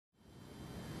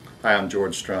Hi, I'm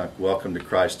George Strunk. Welcome to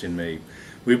Christ in Me.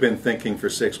 We've been thinking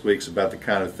for 6 weeks about the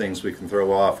kind of things we can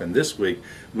throw off, and this week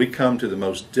we come to the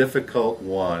most difficult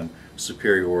one: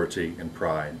 superiority and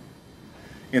pride.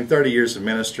 In 30 years of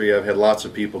ministry, I've had lots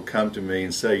of people come to me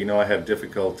and say, I have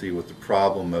difficulty with the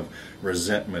problem of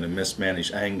resentment and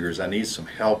mismanaged angers. I need some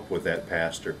help with that,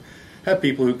 Pastor. I have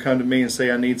people who come to me and say,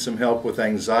 I need some help with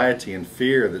anxiety and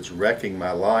fear that's wrecking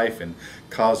my life and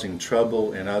causing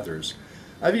trouble in others.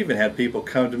 I've even had people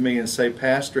come to me and say,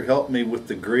 Pastor, help me with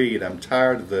the greed. I'm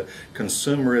tired of the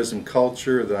consumerism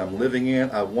culture that I'm living in.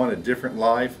 I want a different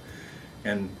life.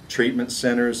 And treatment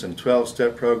centers and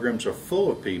 12-step programs are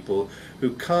full of people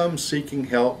who come seeking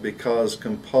help because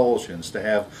compulsions to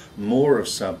have more of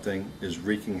something is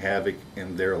wreaking havoc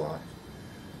in their life.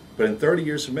 But in 30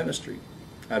 years of ministry,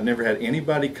 I've never had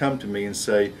anybody come to me and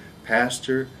say,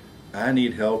 Pastor, I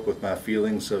need help with my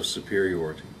feelings of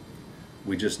superiority.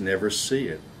 We just never see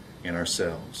it in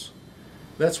ourselves.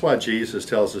 That's why Jesus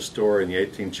tells a story in the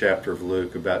 18th chapter of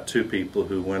Luke about two people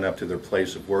who went up to their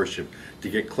place of worship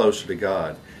to get closer to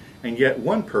God. And yet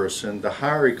one person, the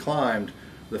higher he climbed,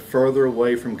 the further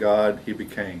away from God he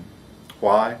became.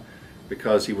 Why?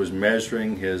 Because he was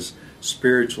measuring his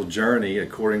spiritual journey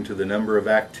according to the number of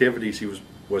activities he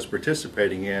was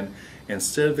participating in,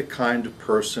 instead of the kind of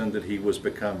person that he was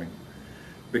becoming.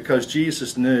 Because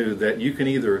Jesus knew that you can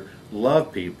either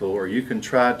love people or you can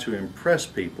try to impress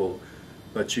people,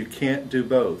 but you can't do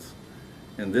both.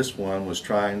 And this one was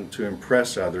trying to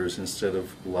impress others instead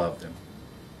of love them.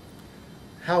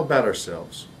 How about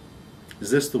ourselves?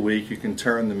 Is this the week you can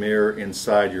turn the mirror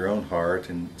inside your own heart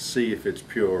and see if it's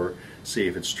pure, see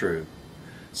if it's true?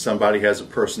 Somebody has a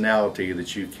personality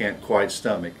that you can't quite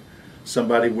stomach.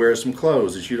 Somebody wears some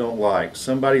clothes that you don't like.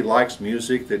 Somebody likes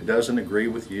music that doesn't agree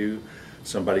with you.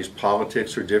 Somebody's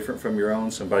politics are different from your own.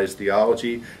 Somebody's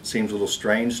theology seems a little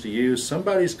strange to you.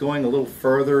 Somebody's going a little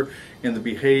further in the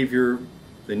behavior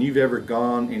than you've ever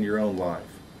gone in your own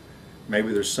life.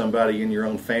 Maybe there's somebody in your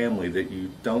own family that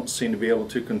you don't seem to be able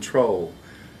to control.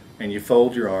 And you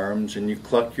fold your arms and you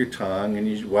cluck your tongue and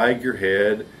you wag your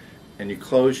head and you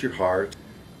close your heart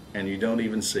and you don't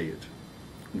even see it.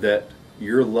 That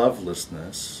your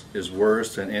lovelessness is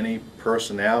worse than any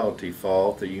personality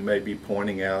fault that you may be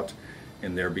pointing out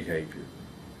in their behavior.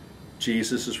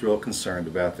 Jesus is real concerned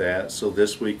about that. So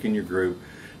this week in your group,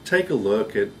 take a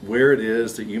look at where it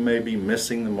is that you may be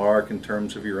missing the mark in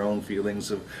terms of your own feelings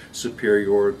of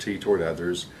superiority toward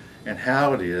others, and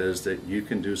how it is that you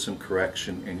can do some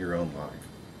correction in your own life.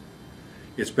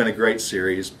 It's been a great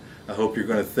series. I hope you're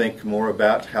going to think more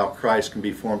about how Christ can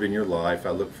be formed in your life. I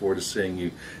look forward to seeing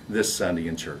you this Sunday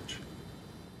in church.